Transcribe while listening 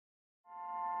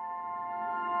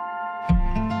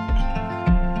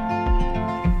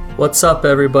What's up,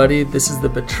 everybody? This is the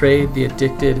Betrayed, the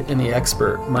Addicted, and the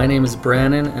Expert. My name is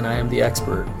Brannon, and I am the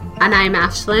expert. And I'm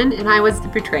Ashlyn, and I was the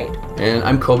betrayed. And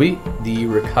I'm Kobe, the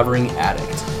recovering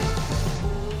addict.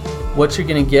 What you're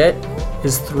going to get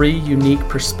is 3 unique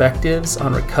perspectives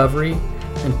on recovery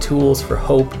and tools for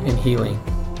hope and healing.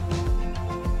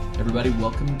 Everybody,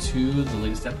 welcome to the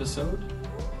latest episode.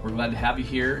 We're glad to have you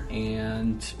here,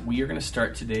 and we are going to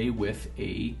start today with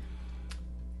a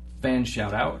fan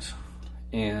shout out.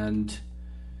 And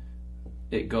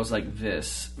it goes like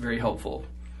this, very helpful.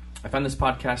 I found this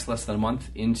podcast less than a month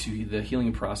into the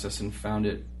healing process and found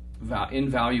it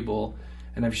invaluable,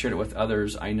 and I've shared it with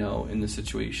others I know in this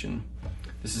situation.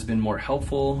 This has been more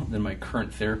helpful than my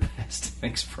current therapist.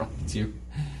 Thanks for all you.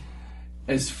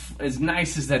 As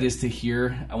nice as that is to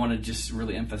hear, I want to just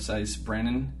really emphasize,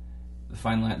 Brannon, the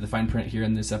fine print here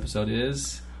in this episode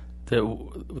is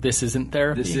this isn't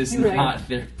therapy. This is not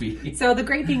therapy. So the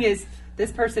great thing is,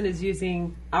 this person is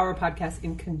using our podcast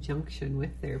in conjunction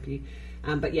with therapy.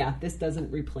 But yeah, this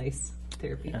doesn't replace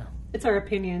therapy. Yeah. It's our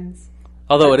opinions.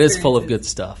 Although it is full of good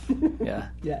stuff. Yeah.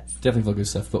 Yes. Definitely full of good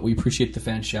stuff. But we appreciate the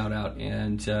fan shout out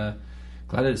and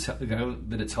glad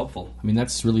that it's helpful. I mean,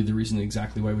 that's really the reason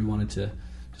exactly why we wanted to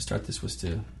start this, was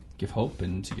to give hope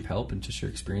and to give help and to share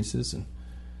experiences. And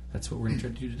that's what we're going to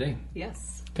try to do today.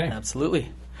 Yes. Okay.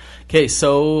 Absolutely. Okay,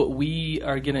 so we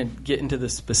are going to get into the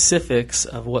specifics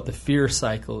of what the fear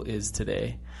cycle is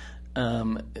today.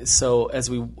 So as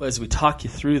we talk you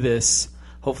through this,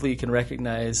 hopefully you can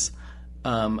recognize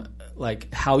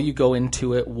like how you go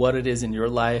into it, what it is in your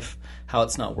life, how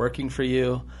it's not working for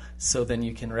you, so then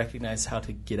you can recognize how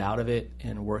to get out of it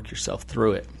and work yourself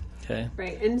through it. Okay.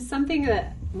 Right, and something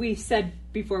that we said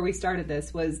before we started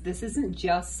this was this isn't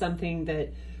just something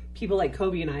that people like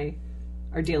Kobe and I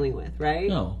are dealing with, right?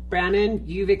 No. Brannon,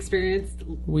 you've experienced...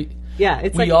 We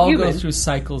all go through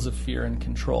cycles of fear and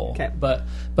control. Okay. But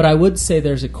I would say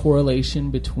there's a correlation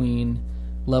between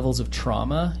levels of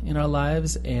trauma in our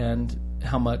lives and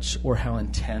how much or how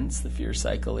intense the fear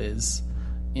cycle is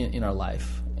in our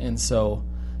life. And so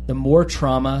the more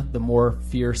trauma, the more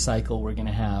fear cycle we're going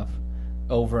to have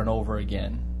over and over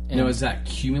again. And is that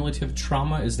cumulative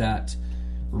trauma? Is that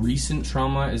recent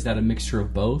trauma? Is that a mixture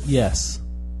of both? Yes.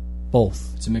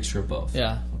 Both. It's a mixture of both.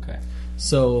 Yeah. Okay.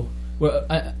 So,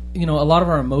 a lot of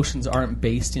our emotions aren't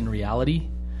based in reality.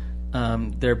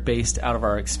 They're based out of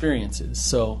our experiences.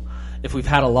 So, if we've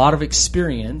had a lot of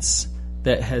experience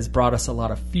that has brought us a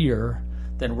lot of fear,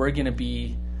 then we're going to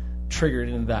be triggered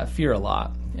into that fear a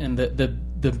lot. And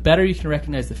the better you can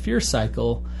recognize the fear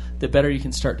cycle, the better you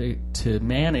can start to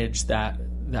manage that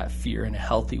fear in a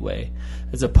healthy way,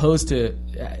 as opposed to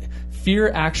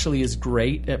fear actually is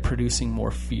great at producing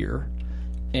more fear,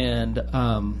 and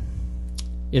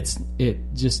it's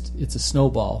a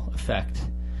snowball effect,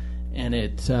 and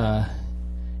it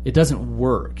doesn't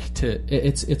work.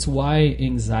 It's why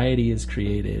anxiety is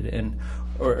created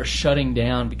or shutting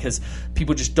down, because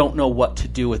people just don't know what to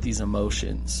do with these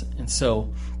emotions. And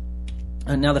so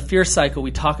now the fear cycle,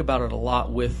 we talk about it a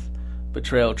lot with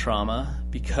betrayal trauma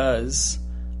because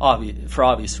for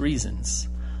obvious reasons.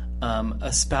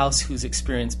 A spouse who's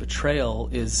experienced betrayal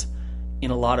is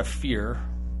in a lot of fear,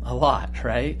 a lot,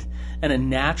 right? And a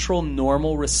natural,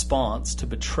 normal response to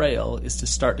betrayal is to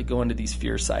start to go into these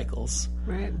fear cycles.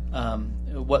 Right.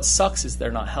 What sucks is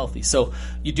they're not healthy. So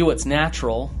you do what's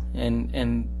natural,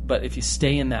 but if you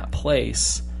stay in that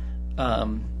place,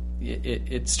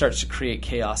 it starts to create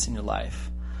chaos in your life.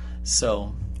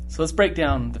 So let's break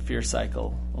down the fear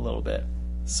cycle a little bit.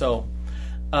 So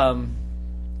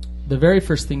the very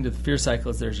first thing to the fear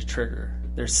cycle is there's a trigger.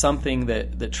 There's something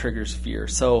that triggers fear.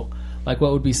 So, like,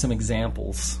 what would be some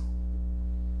examples?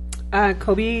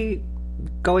 Kobe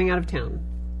going out of town.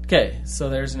 Okay, so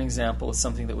there's an example of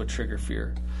something that would trigger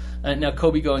fear. Now,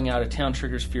 Kobe going out of town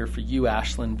triggers fear for you,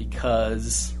 Ashlyn,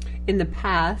 because... In the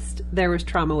past, there was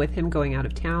trauma with him going out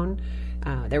of town.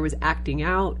 There was acting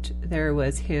out. There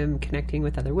was him connecting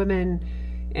with other women.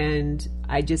 And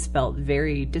I just felt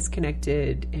very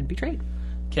disconnected and betrayed.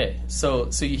 Okay, so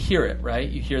you hear it, right?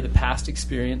 You hear the past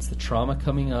experience, the trauma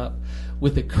coming up.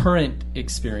 With the current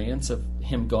experience of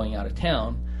him going out of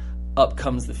town, up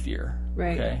comes the fear.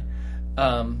 Right. Okay.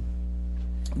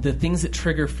 The things that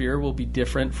trigger fear will be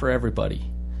different for everybody.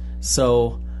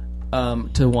 So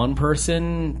to one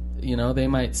person, they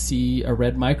might see a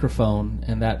red microphone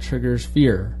and that triggers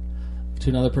fear. To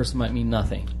another person might mean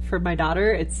nothing. For my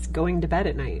daughter, it's going to bed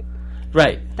at night.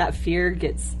 Right. That fear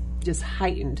gets just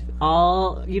heightened.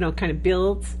 All, kind of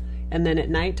builds. And then at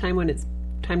nighttime when it's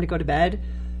time to go to bed,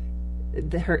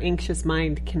 her anxious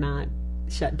mind cannot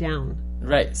shut down.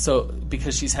 Right. So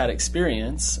because she's had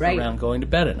experience around going to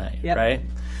bed at night, right?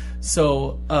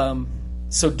 So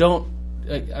don't.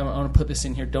 I want to put this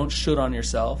in here. Don't should on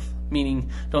yourself.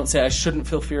 Meaning, don't say I shouldn't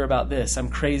feel fear about this. I'm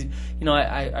crazy.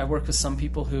 I work with some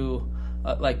people who,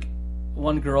 like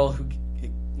one girl who,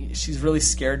 she's really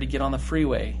scared to get on the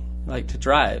freeway, like to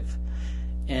drive.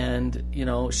 And,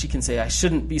 she can say, I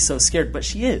shouldn't be so scared, but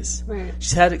she is. Right.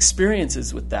 She's had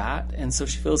experiences with that, and so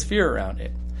she feels fear around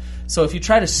it. So if you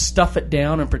try to stuff it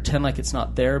down and pretend like it's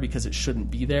not there because it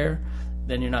shouldn't be there,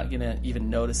 then you're not going to even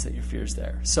notice that your fear's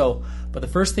there. So, but the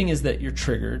first thing is that you're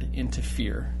triggered into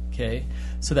fear, okay?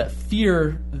 So that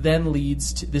fear then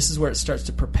leads to, this is where it starts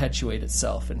to perpetuate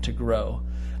itself and to grow.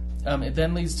 It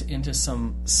then leads into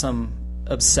some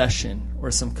obsession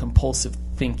or some compulsive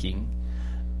thinking.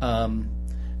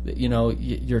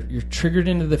 You're triggered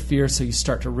into the fear, so you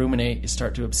start to ruminate, you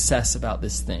start to obsess about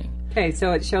this thing. Okay,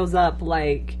 so it shows up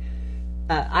like,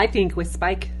 I think with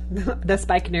Spike, the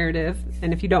Spike narrative,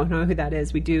 and if you don't know who that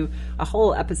is, we do a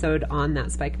whole episode on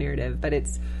that Spike narrative, but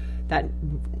it's that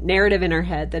narrative in our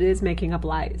head that is making up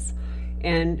lies.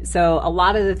 And so a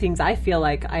lot of the things I feel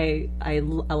like I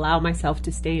allow myself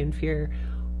to stay in fear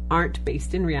aren't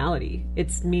based in reality.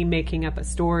 It's me making up a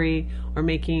story or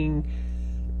making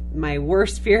my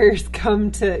worst fears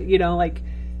come to, like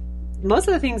most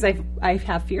of the things I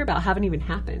have fear about haven't even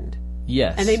happened.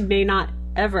 Yes. And they may not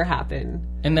ever happen.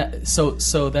 And that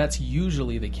so that's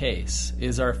usually the case,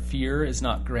 is our fear is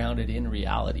not grounded in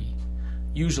reality.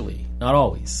 Usually, not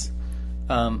always.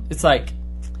 It's like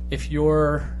if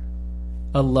you're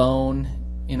alone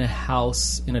in a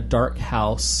house, in a dark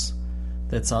house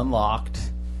that's unlocked,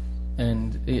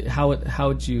 and how would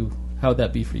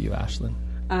that be for you, Ashlyn?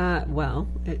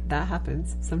 That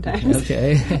happens sometimes.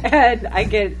 Okay. And I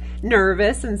get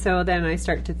nervous, and so then I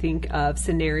start to think of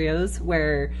scenarios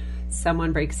where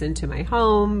someone breaks into my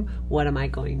home. What am I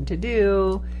going to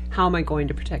do? How am I going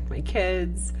to protect my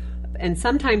kids? And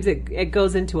sometimes it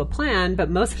goes into a plan, but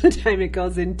most of the time it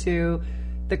goes into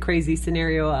the crazy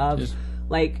scenario of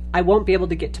like, I won't be able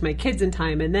to get to my kids in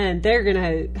time, and then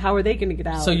how are they gonna get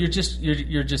out? So you're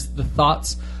just the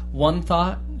thoughts. One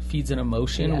thought feeds an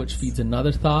emotion, which feeds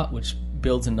another thought, which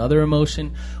builds another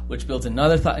emotion, which builds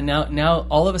another thought, and now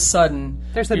all of a sudden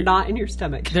there's a knot in your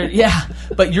stomach.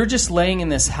 But you're just laying in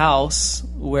this house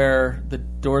where the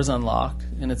door's unlocked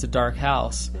and it's a dark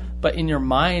house. Yeah. But in your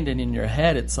mind and in your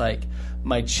head, it's like,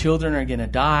 my children are going to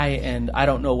die and I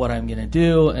don't know what I'm going to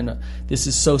do, and this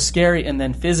is so scary. And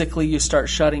then physically you start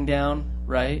shutting down,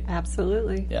 right?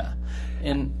 Absolutely. Yeah.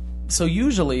 And so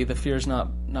usually the fear is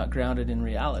not grounded in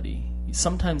reality.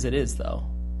 Sometimes it is, though,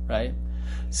 right?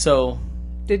 So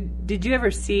did you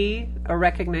ever see or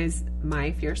recognize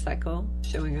my fear cycle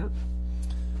showing up?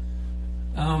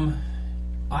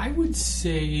 I would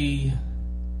say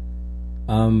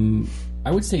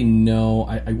no.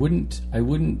 I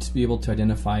wouldn't be able to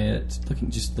identify it.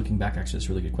 Looking back, actually, that's a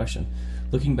really good question.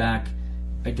 Looking back,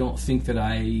 I don't think that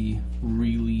I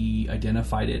really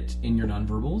identified it in your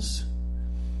nonverbals.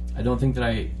 I don't think that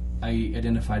I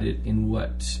identified it in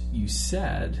what you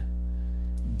said,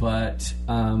 but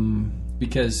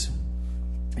because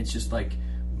it's just like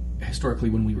historically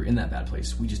when we were in that bad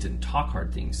place, we just didn't talk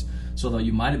hard things. So though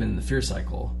you might have been in the fear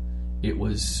cycle, it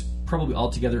was probably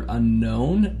altogether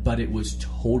unknown, but it was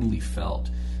totally felt.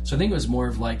 So I think it was more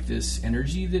of like this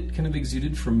energy that kind of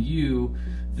exuded from you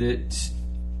that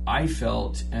I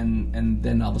felt, and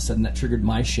then all of a sudden that triggered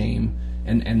my shame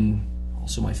and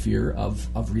also my fear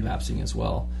of relapsing as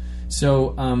well.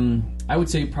 So I would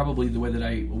say probably the way that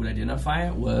I would identify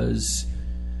it was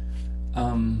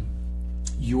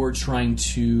you're trying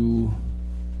to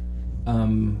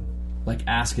like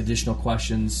ask additional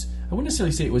questions. I wouldn't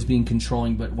necessarily say it was being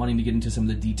controlling, but wanting to get into some of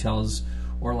the details,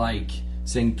 or like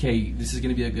saying, okay, this is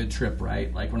going to be a good trip,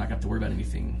 right? Like, we're not going to have to worry about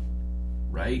anything,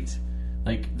 right?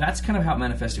 Like, that's kind of how it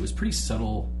manifested. It was pretty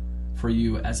subtle for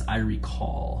you, as I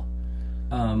recall.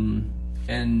 And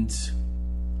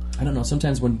I don't know,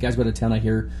 sometimes when guys go out of town, I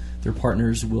hear their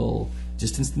partners will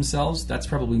distance themselves. That's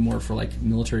probably more for like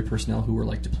military personnel who were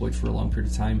like deployed for a long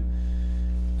period of time.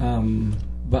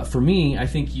 But for me, I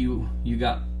think you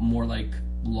got more like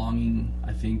longing,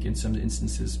 I think, in some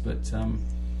instances, but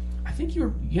I think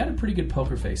you had a pretty good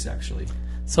poker face, actually.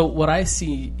 So what I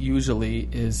see usually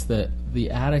is that the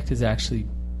addict is actually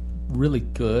really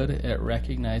good at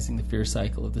recognizing the fear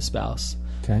cycle of the spouse.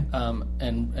 Okay.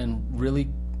 And really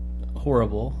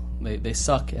horrible. They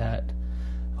suck at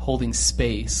holding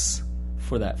space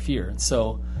for that fear. And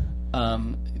so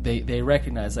they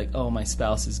recognize, like, oh, my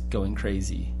spouse is going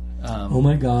crazy. Oh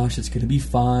my gosh, it's going to be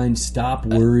fine. Stop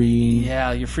worrying.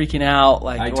 Yeah, you're freaking out.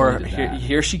 Like, or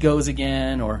here she goes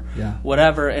again, or yeah.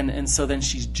 whatever. And so then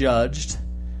she's judged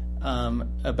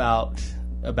about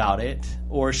about it,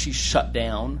 or she's shut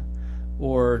down,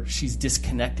 or she's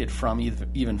disconnected from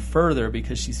even further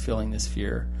because she's feeling this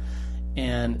fear.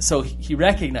 And so he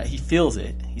feels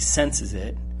it, he senses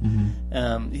it.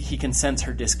 He can sense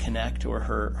her disconnect or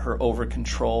her over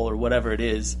control or whatever it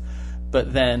is,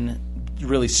 but then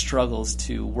really struggles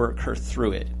to work her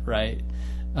through it, right?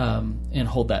 And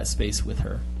hold that space with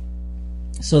her.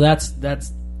 So that's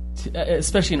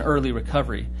especially in early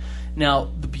recovery.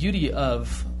 Now, the beauty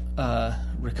of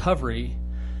recovery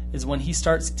is when he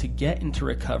starts to get into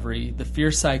recovery, the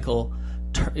fear cycle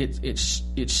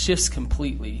it shifts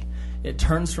completely. It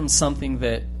turns from something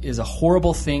that is a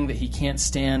horrible thing that he can't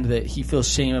stand, that he feels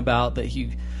shame about,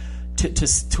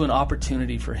 to an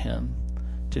opportunity for him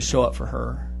to show up for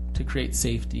her, to create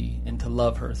safety, and to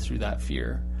love her through that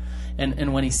fear.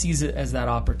 And when he sees it as that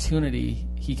opportunity,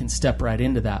 he can step right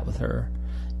into that with her,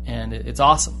 and it's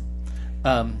awesome.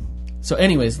 So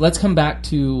anyways, let's come back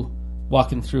to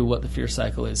walking through what the fear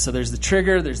cycle is. So there's the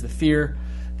trigger, there's the fear,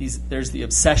 there's the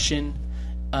obsession.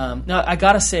 Now, I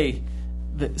gotta say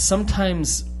that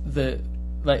sometimes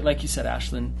like you said,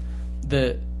 Ashlyn,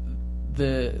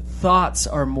 the thoughts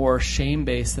are more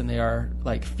shame-based than they are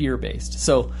like fear-based.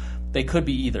 So they could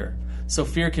be either. So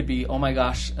fear could be, oh my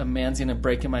gosh, a man's going to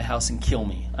break in my house and kill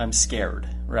me. I'm scared,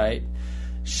 right?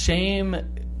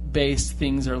 Shame-based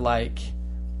things are like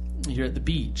you're at the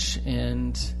beach,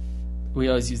 and we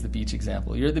always use the beach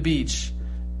example. You're at the beach,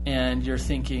 and you're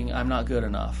thinking, I'm not good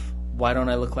enough. Why don't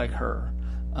I look like her?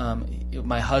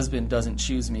 My husband doesn't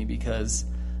choose me because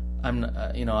I'm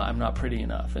not pretty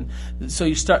enough. And so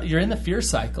you're in the fear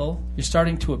cycle. You're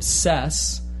starting to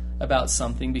obsess about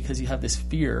something because you have this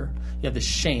fear. You have this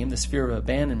shame, this fear of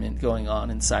abandonment going on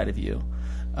inside of you.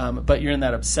 But you're in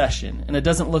that obsession. And it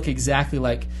doesn't look exactly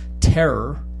like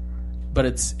terror, but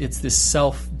it's this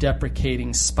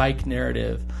self-deprecating spike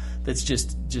narrative that's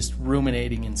just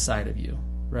ruminating inside of you,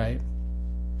 right?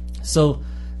 So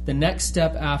the next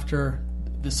step after,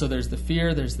 so there's the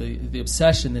fear, there's the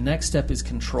obsession. The next step is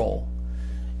control.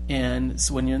 And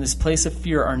so when you're in this place of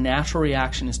fear, our natural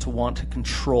reaction is to want to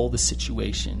control the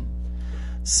situation.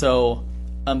 So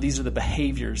these are the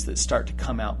behaviors that start to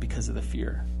come out because of the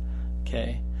fear.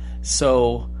 Okay,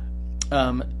 so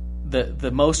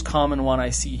the most common one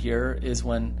I see here is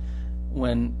when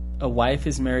a wife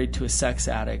is married to a sex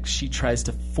addict, she tries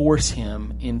to force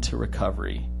him into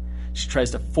recovery. She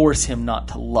tries to force him not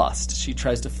to lust. She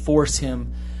tries to force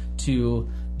him to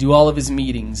do all of his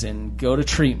meetings and go to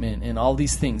treatment and all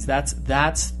these things. That's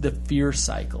the fear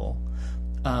cycle.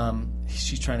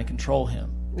 She's trying to control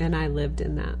him. And I lived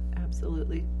in that,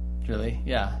 absolutely. Really?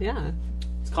 Yeah. Yeah.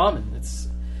 It's common.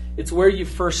 It's where you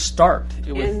first start.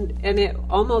 It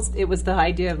was the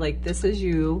idea of like, this is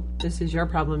your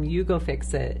problem, you go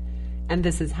fix it, and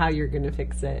this is how you're going to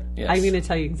fix it. Yes. I'm going to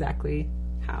tell you exactly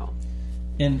how.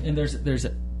 And there's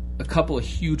a couple of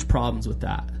huge problems with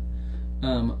that.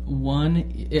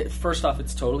 One, first off,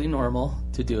 it's totally normal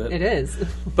to do it. It is.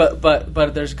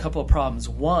 but there's a couple of problems.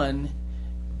 One,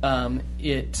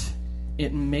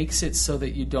 it makes it so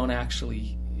that you don't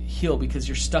actually heal because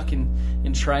you're stuck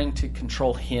in trying to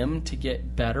control him to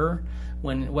get better,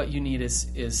 when what you need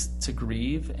is to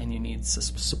grieve, and you need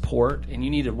support, and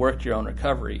you need to work your own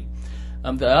recovery.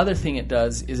 The other thing it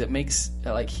does is it makes,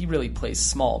 like, he really plays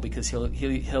small because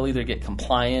he'll either get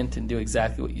compliant and do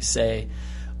exactly what you say,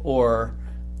 or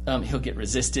he'll get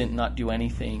resistant and not do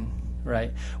anything,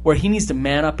 right? Where he needs to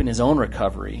man up in his own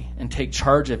recovery and take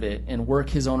charge of it and work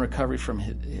his own recovery from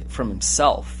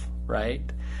himself, right?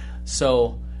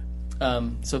 So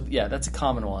yeah, that's a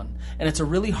common one, and it's a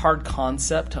really hard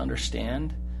concept to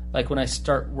understand. Like when I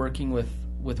start working with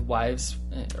wives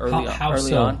early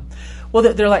on.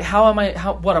 Well, they're like, am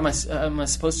I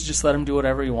supposed to just let him do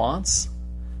whatever he wants?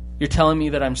 You're telling me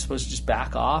that I'm supposed to just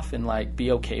back off and like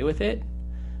be okay with it?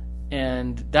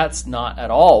 And that's not at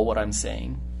all what I'm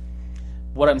saying.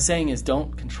 What I'm saying is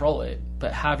don't control it,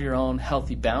 but have your own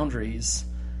healthy boundaries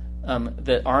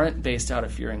that aren't based out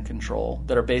of fear and control,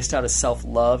 that are based out of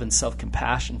self-love and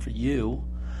self-compassion for you,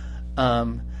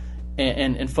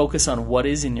 and focus on what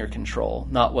is in your control,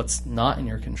 not what's not in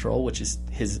your control, which is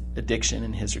his addiction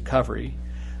and his recovery.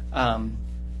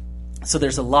 So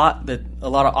there's a lot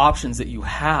of options that you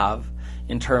have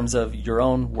in terms of your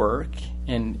own work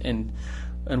and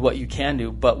what you can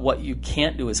do, but what you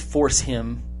can't do is force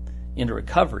him into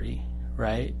recovery,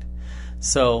 right?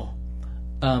 So,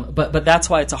 but that's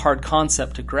why it's a hard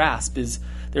concept to grasp. Is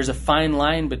there's a fine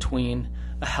line between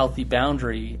a healthy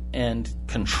boundary and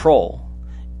control.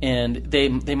 And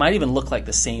they might even look like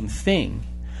the same thing,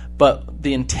 but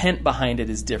the intent behind it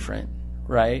is different,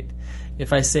 right?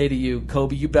 If I say to you,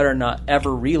 Kobe, you better not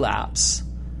ever relapse,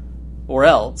 or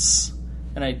else,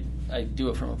 and I do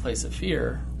it from a place of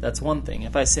fear, that's one thing.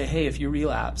 If I say, hey, if you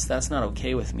relapse, that's not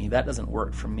okay with me, that doesn't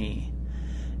work for me.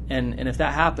 And if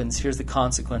that happens, here's the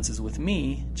consequences with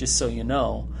me, just so you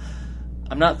know.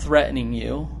 I'm not threatening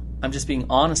you. I'm just being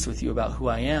honest with you about who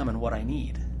I am and what I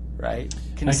need, right?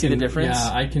 Can you see the difference?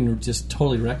 Yeah, I can just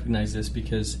totally recognize this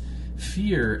because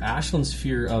Ashlyn's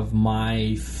fear of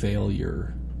my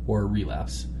failure or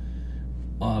relapse,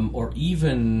 or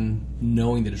even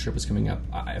knowing that a trip was coming up.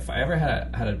 If I ever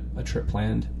had a trip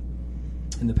planned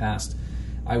in the past,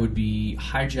 I would be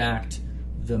hijacked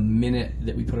the minute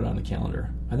that we put it on the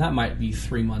calendar. And that might be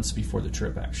 3 months before the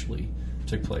trip actually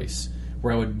took place,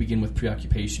 where I would begin with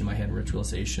preoccupation in my head,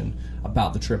 ritualization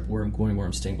about the trip, where I'm going, where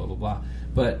I'm staying, blah, blah, blah.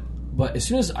 But as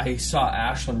soon as I saw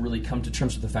Ashlyn really come to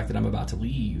terms with the fact that I'm about to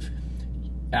leave,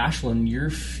 Ashlyn, your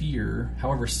fear,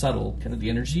 however subtle, kind of the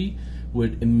energy,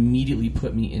 would immediately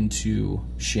put me into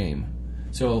shame.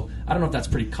 So I don't know if that's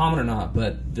pretty common or not,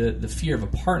 but the fear of a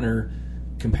partner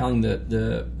compelling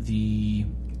the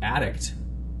addict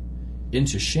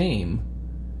into shame,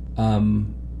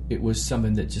 it was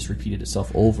something that just repeated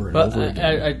itself over and over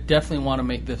again. I definitely want to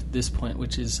make this point,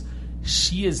 which is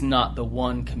she is not the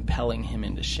one compelling him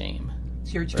into shame.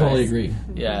 It's your choice. Totally agree.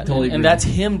 Yeah, totally agree. And that's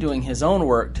him doing his own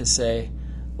work to say,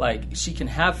 like, she can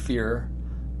have fear,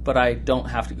 but I don't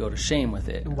have to go to shame with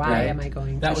it. Why am I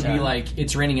going to That would shame? be like,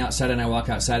 it's raining outside and I walk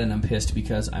outside and I'm pissed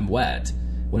because I'm wet.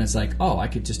 When it's like, oh, I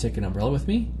could just take an umbrella with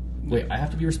me? Wait, I have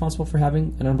to be responsible for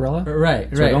having an umbrella? Right,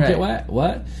 so I don't right. get wet?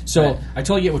 What? So Right. I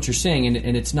totally get what you're saying,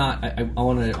 and it's not, I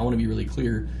want to be really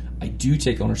clear. I do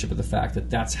take ownership of the fact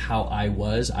that that's how I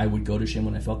was. I would go to shame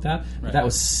when I felt that. But that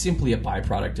was simply a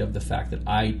byproduct of the fact that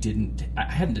I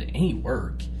hadn't done any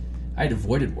work. I had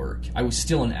avoided work. I was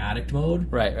still in addict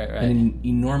mode. Right. And in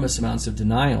enormous amounts of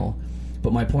denial.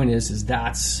 But my point is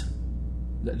that's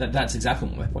exactly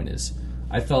what my point is.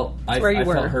 I felt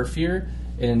her fear,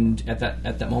 and at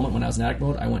that moment when I was in addict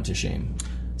mode, I went to shame.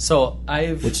 So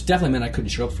which definitely meant I couldn't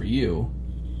show up for you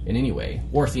in any way,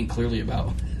 or think clearly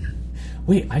about,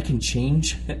 wait, I can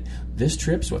change this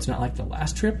trip so it's not like the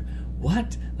last trip?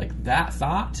 What? Like, that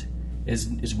thought,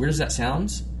 as weird as that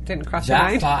sounds, didn't cross your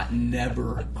mind? That thought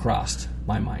never crossed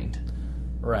my mind.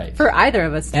 Right. For either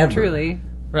of us, Ever. truly.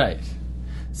 Right.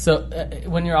 So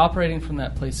when you're operating from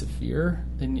that place of fear,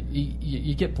 then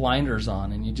you get blinders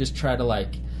on, and you just try to,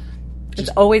 like... It's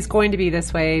always going to be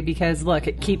this way because, look,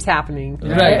 it keeps happening.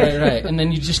 Right. And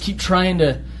then you just keep trying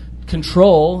to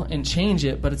control and change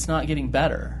it, but it's not getting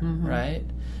better, right?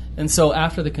 And so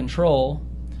after the control,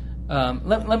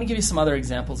 let me give you some other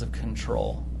examples of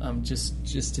control, just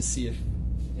to see if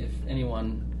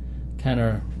anyone kind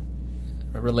of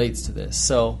relates to this.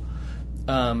 So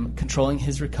controlling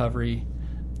his recovery.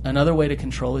 Another way to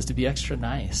control is to be extra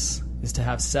nice, is to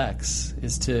have sex,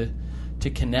 is to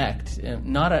connect,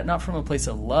 not from a place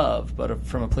of love, but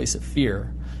from a place of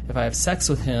fear. If I have sex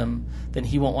with him, then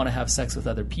he won't want to have sex with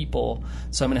other people,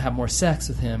 so I'm going to have more sex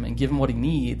with him and give him what he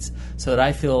needs so that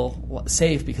I feel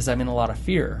safe because I'm in a lot of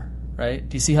fear, right?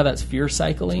 Do you see how that's fear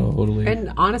cycling? Totally.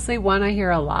 And honestly, one I hear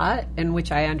a lot, and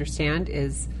which I understand,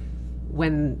 is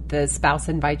when the spouse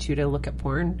invites you to look at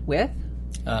porn with.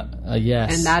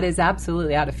 Yes. And that is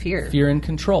absolutely out of fear. Fear and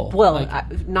control. Well,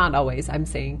 not always, I'm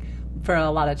saying. For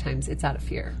a lot of times, it's out of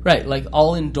fear. Right, like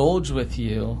I'll indulge with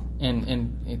you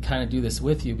and kind of do this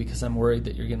with you because I'm worried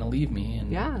that you're going to leave me.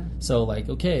 And Yeah. So, like,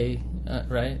 okay,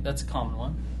 right, that's a common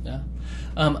one. Yeah.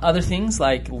 Other things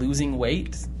like losing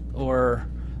weight or,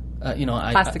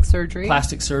 Plastic surgery.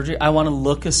 Plastic surgery. I want to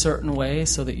look a certain way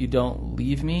so that you don't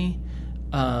leave me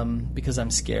because I'm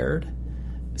scared.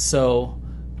 So,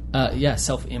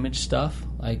 self-image stuff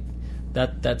like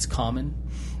that's common.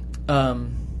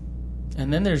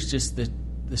 And then there's just the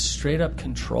straight up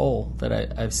control that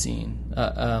I've seen.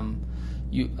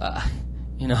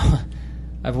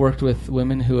 I've worked with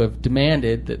women who have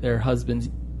demanded that their husbands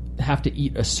have to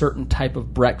eat a certain type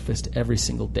of breakfast every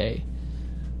single day.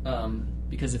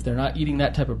 Because if they're not eating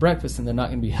that type of breakfast, then they're not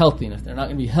going to be healthy. And if they're not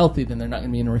going to be healthy, then they're not going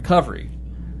to be in recovery.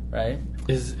 Right?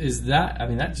 Is that? I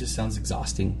mean, that just sounds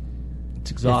exhausting.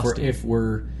 It's exhausting.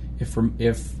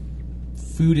 If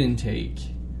food intake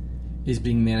is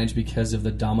being managed because of the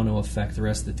domino effect the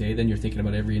rest of the day, then you're thinking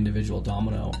about every individual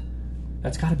domino.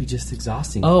 That's got to be just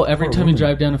exhausting. Oh, every time you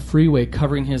drive down a freeway,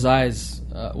 covering his eyes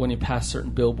when you pass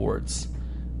certain billboards.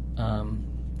 I've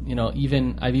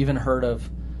even heard of,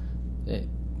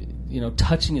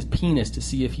 touching his penis to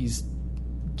see if he's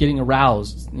getting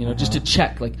aroused. Just to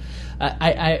check. Like,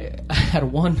 I had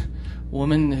one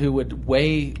woman who would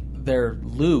weigh their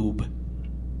lube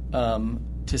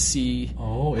to see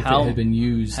if it had been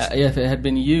used. If it had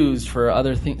been used for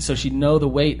other things. So she'd know the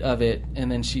weight of it,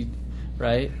 and then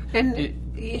right?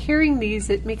 And hearing these,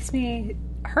 it makes me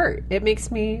hurt. It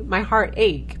makes my heart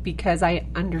ache because I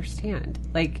understand.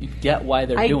 Like, you get why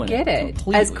they're doing it. I get it.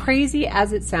 Completely. As crazy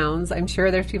as it sounds, I'm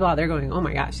sure there's people out there going, oh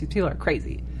my gosh, these people are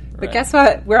crazy. But Right. guess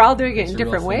what? We're all doing it in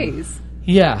different ways.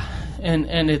 Yeah, and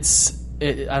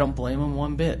I don't blame them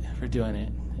one bit for doing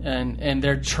it. And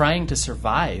they're trying to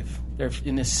survive. They're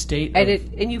in this state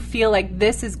And you feel like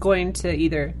this is going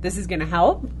to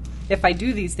help. If I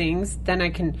do these things,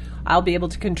 then I'll be able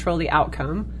to control the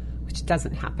outcome, which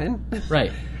doesn't happen.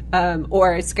 Right.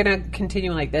 Or it's going to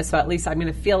continue like this, so at least I'm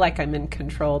going to feel like I'm in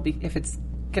control if it's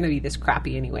going to be this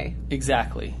crappy anyway.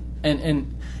 Exactly.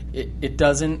 And it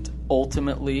doesn't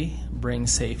ultimately bring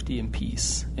safety and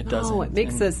peace. It doesn't. No, it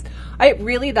makes us...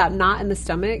 that knot in the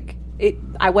stomach...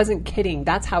 I wasn't kidding.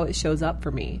 That's how it shows up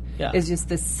for me. Yeah. It's just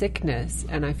this sickness,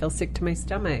 and I feel sick to my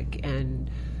stomach, and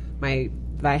my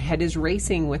head is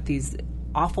racing with these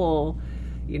awful,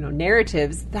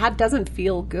 narratives. That doesn't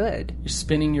feel good. You're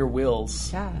spinning your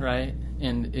wheels, Yeah. right?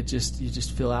 And you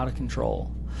just feel out of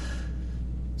control.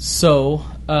 So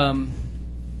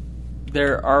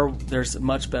there's a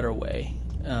much better way,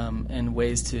 and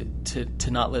ways to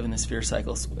not live in this fear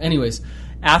cycle. So anyways,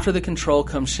 after the control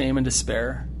comes shame and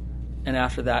despair. And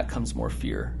after that comes more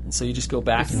fear, and so you just go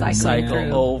back in the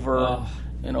cycle over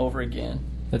and over again.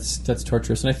 That's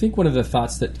torturous. And I think one of the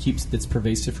thoughts that's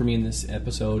pervasive for me in this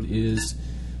episode is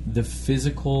the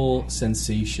physical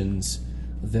sensations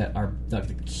that are like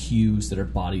the cues that our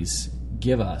bodies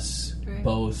give us, right.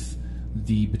 Both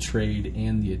the betrayed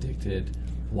and the addicted,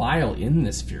 while in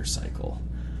this fear cycle.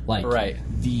 Like right.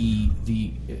 the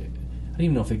I don't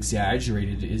even know if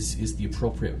exaggerated is the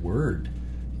appropriate word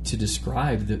to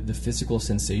describe the physical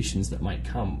sensations that might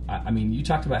come. I mean, you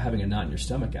talked about having a knot in your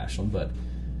stomach, Ashlyn, but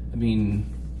I mean,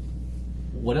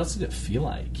 what else did it feel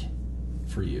like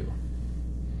for you?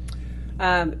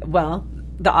 Well,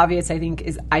 the obvious, I think,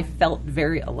 is I felt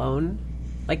very alone.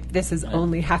 Like, this is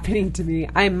only happening to me.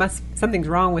 Something's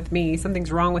wrong with me.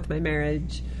 Something's wrong with my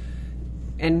marriage.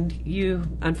 And you,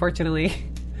 unfortunately,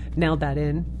 nailed that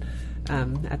in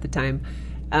at the time.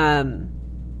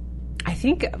 I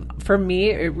think for me,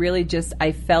 it really just,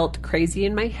 I felt crazy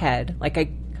in my head. Like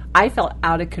I felt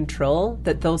out of control,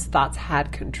 that those thoughts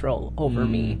had control over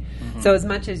me. Mm-hmm. So as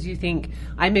much as you think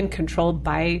I'm in control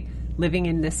by living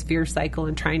in this fear cycle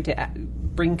and trying to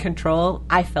bring control,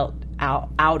 I felt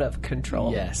out of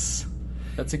control. Yes.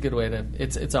 That's a good way to,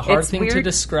 it's a hard thing to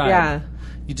describe. Yeah.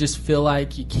 You just feel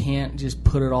like you can't just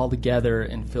put it all together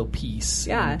and feel peace.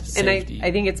 Yeah, and safety.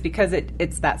 I think it's because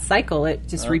it's that cycle. It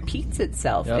just repeats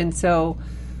itself. Yep. And so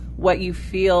what you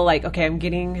feel like, okay, I'm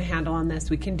getting a handle on this.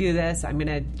 We can do this. I'm going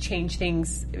to change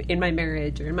things in my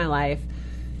marriage or in my life.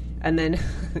 And then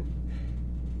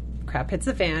crap hits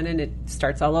the fan and it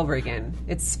starts all over again.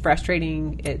 It's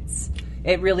frustrating.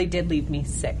 It really did leave me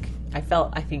sick. I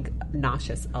think,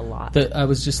 nauseous a lot. I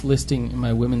was just listing in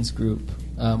my women's group,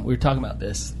 we were talking about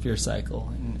this fear cycle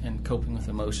and coping with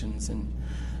emotions, and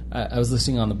I was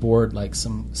listing on the board like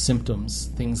some symptoms,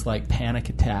 things like panic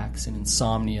attacks and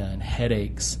insomnia and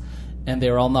headaches, and they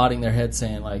were all nodding their heads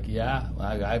saying like, yeah,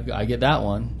 I get that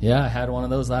one. Yeah, I had one of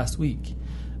those last week.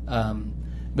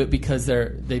 But because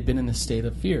they've been in this state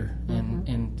of fear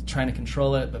and trying to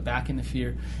control it, but back into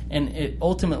fear. And it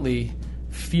ultimately,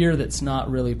 fear that's not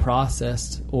really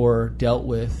processed or dealt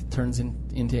with turns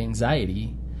into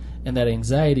anxiety. And that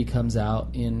anxiety comes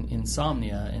out in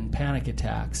insomnia and panic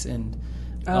attacks and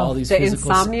all these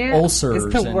physical ulcers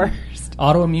is the and worst.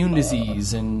 Autoimmune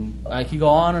disease. And I could go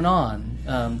on and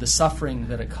on. The suffering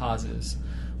that it causes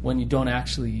when you don't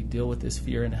actually deal with this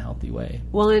fear in a healthy way.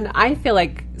 Well, and I feel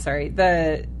like,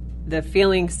 the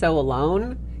feeling so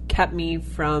alone kept me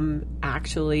from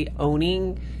actually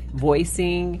owning,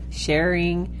 voicing,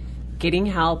 sharing, getting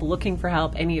help, looking for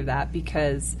help, any of that,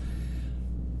 because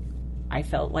I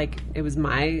felt like it was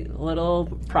my little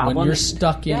problem. When you're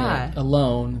stuck in it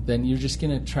alone, then you're just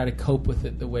going to try to cope with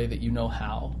it the way that you know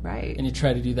how. Right. And you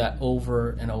try to do that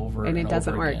over and over and it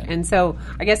doesn't over work. again. And so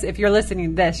I guess if you're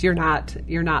listening to this, you're not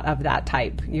of that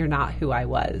type. You're not who I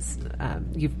was.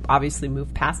 You've obviously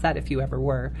moved past that if you ever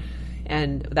were.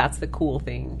 And that's the cool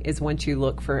thing, is once you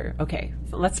look for, okay,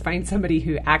 let's find somebody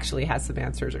who actually has some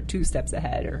answers or 2 steps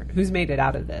ahead or who's made it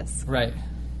out of this. Right.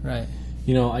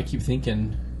 You know, I keep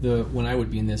thinking when I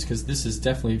would be in this, because this is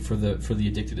definitely for the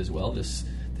addicted as well, this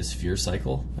fear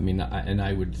cycle. I mean,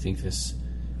 I would think this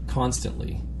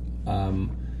constantly.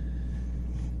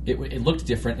 It looked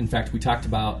different. In fact, we talked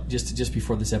about, just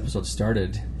before this episode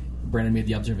started, Brandon made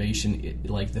the observation,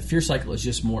 like the fear cycle is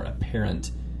just more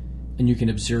apparent and you can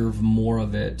observe more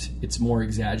of it. It's more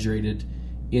exaggerated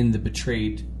in the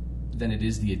betrayed than it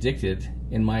is the addicted.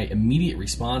 And my immediate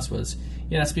response was,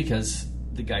 yeah, that's because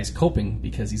the guy's coping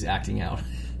because he's acting out.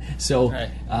 So,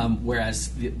 Right. Whereas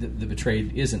the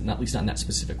betrayed isn't, at least not in that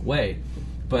specific way.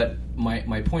 But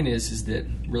my point is that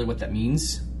really what that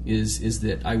means is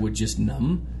that I would just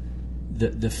numb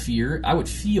the fear. I would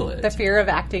feel it. The fear of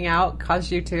acting out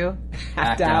caused you to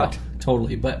act out.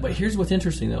 Totally. But here's what's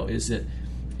interesting though is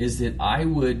that I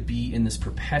would be in this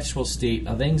perpetual state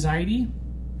of anxiety,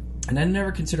 and I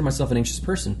never considered myself an anxious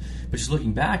person. But just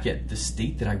looking back at the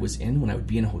state that I was in when I would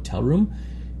be in a hotel room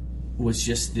was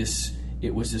just this.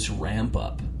 It was this ramp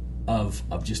up of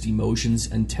just emotions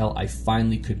until I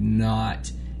finally could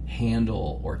not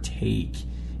handle or take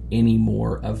any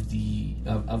more of the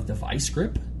vice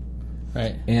grip.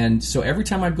 Right. And so every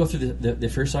time I'd go through the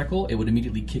fear cycle, it would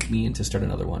immediately kick me in to start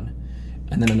another one,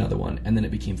 and then another one, and then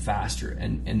it became faster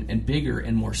and bigger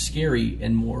and more scary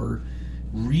and more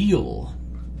real,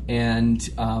 and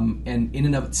in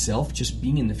and of itself, just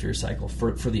being in the fear cycle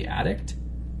for the addict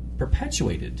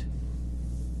perpetuated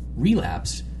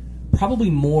relapse probably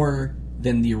more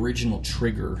than the original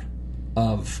trigger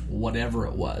of whatever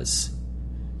it was,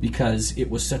 because it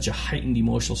was such a heightened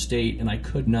emotional state, and I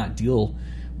could not deal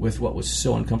with what was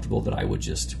so uncomfortable that I would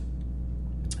just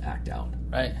act out.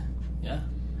 Right. Yeah.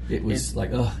 It was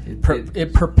like, ugh.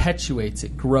 It perpetuates.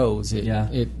 It grows.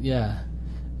 Yeah.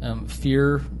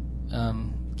 Fear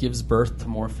gives birth to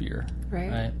more fear.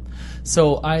 Right.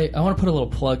 So I want to put a little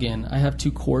plug in. I have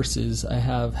 2 courses. I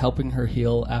have Helping Her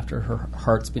Heal After Her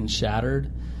Heart's Been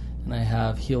Shattered, and I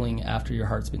have Healing After Your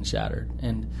Heart's Been Shattered.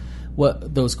 And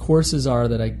what those courses are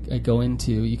that I go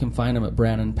into, you can find them at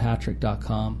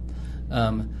brandonpatrick.com.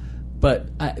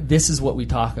 But this is what we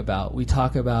talk about. We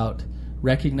talk about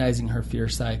recognizing her fear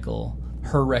cycle,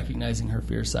 her recognizing her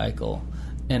fear cycle,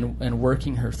 and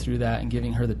working her through that and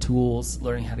giving her the tools,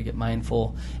 learning how to get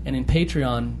mindful. And in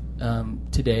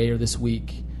Patreon today or this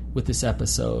week with this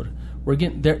episode, we're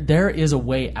getting there is a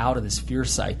way out of this fear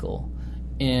cycle,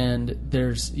 and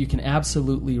you can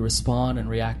absolutely respond and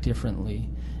react differently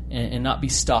and not be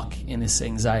stuck in this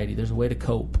anxiety. There's a way to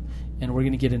cope. And we're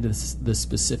going to get into the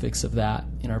specifics of that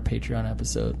in our Patreon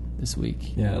episode this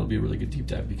week. Yeah, it'll be a really good deep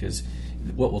dive, because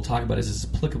what we'll talk about is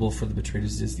applicable for the betrayed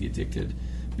as it is the addicted,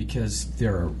 because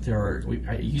there are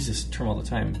I use this term all the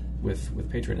time with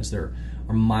Patreon, there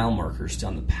are mile markers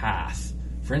down the path.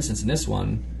 For instance, in this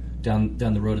one, down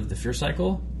the road of the fear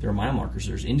cycle, there are mile markers,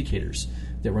 there's indicators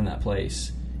that we're in that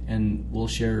place. And we'll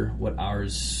share what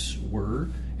ours were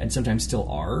and sometimes still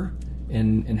are,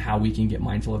 and how we can get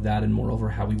mindful of that, and moreover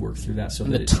how we work through that, so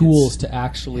and that the tools to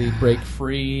actually break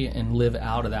free and live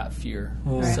out of that fear.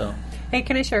 Right. So, hey,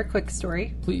 can I share a quick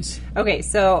story? please. Okay,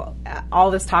 so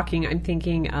all this talking, I'm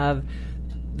thinking of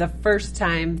the first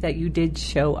time that you did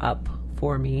show up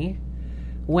for me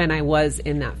when I was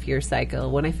in that fear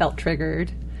cycle, when I felt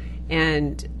triggered.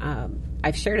 And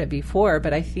I've shared it before,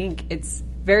 but I think it's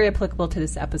very applicable to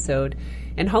this episode,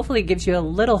 and hopefully gives you a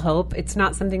little hope. It's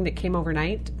not something that came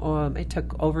overnight. It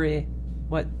took over a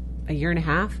year and a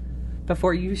half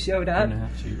before you showed up.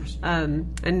 1.5 years.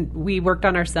 And we worked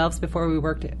on ourselves before we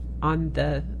worked on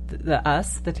the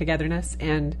us, the togetherness.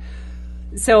 And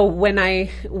so when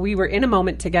we were in a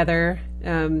moment together,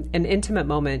 an intimate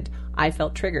moment, I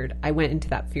felt triggered. I went into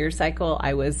that fear cycle.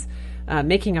 I was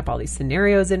making up all these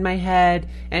scenarios in my head,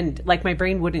 and like my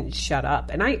brain wouldn't shut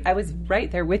up. And I was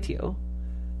right there with you.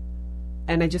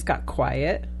 And I just got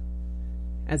quiet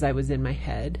as I was in my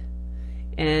head.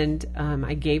 And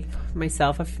I gave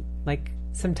myself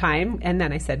some time, and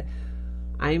then I said,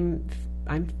 I'm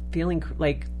feeling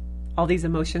like all these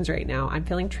emotions right now. I'm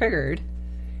feeling triggered,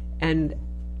 and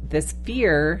this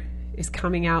fear is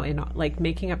coming out and like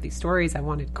making up these stories. I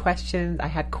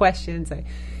had questions.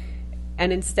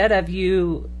 And instead of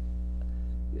you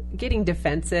getting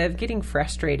defensive, getting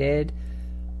frustrated,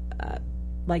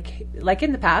 like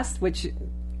in the past, which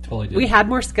Totally did. we had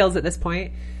more skills at this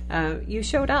point, you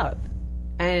showed up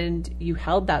and you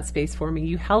held that space for me.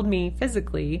 You held me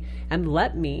physically and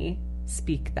let me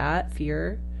speak that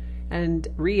fear and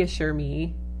reassure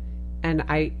me. And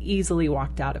I easily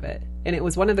walked out of it. And it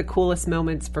was one of the coolest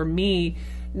moments for me,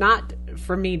 not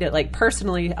for me to like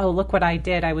personally, oh, look what I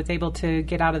did. I was able to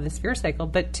get out of this fear cycle,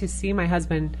 but to see my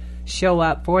husband show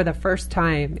up for the first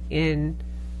time in,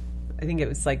 I think it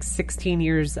was like 16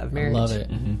 years of marriage. I love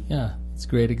it. Mm-hmm. Yeah, it's a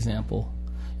great example.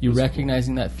 You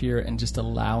recognizing that fear and just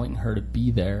allowing her to be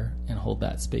there and hold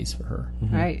that space for her.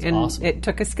 Mm-hmm. Right. It's and awesome. It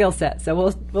took a skill set.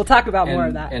 So we'll talk about more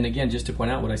of that. And again, just to point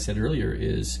out what I said earlier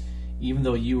is, even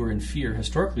though you were in fear,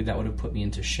 historically that would have put me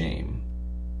into shame.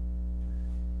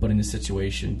 But in this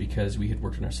situation, because we had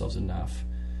worked on ourselves enough,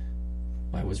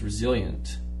 I was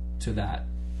resilient to that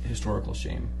historical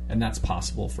shame. And that's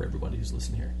possible for everybody who's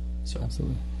listening here. So,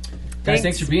 Absolutely. Guys,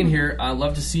 thanks for being here. I'd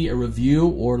love to see a review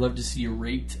or love to see you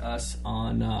rate us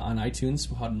on iTunes.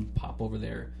 Go ahead and pop over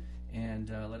there and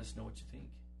let us know what you think.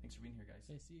 Thanks for being here, guys.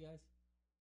 Okay, see you guys.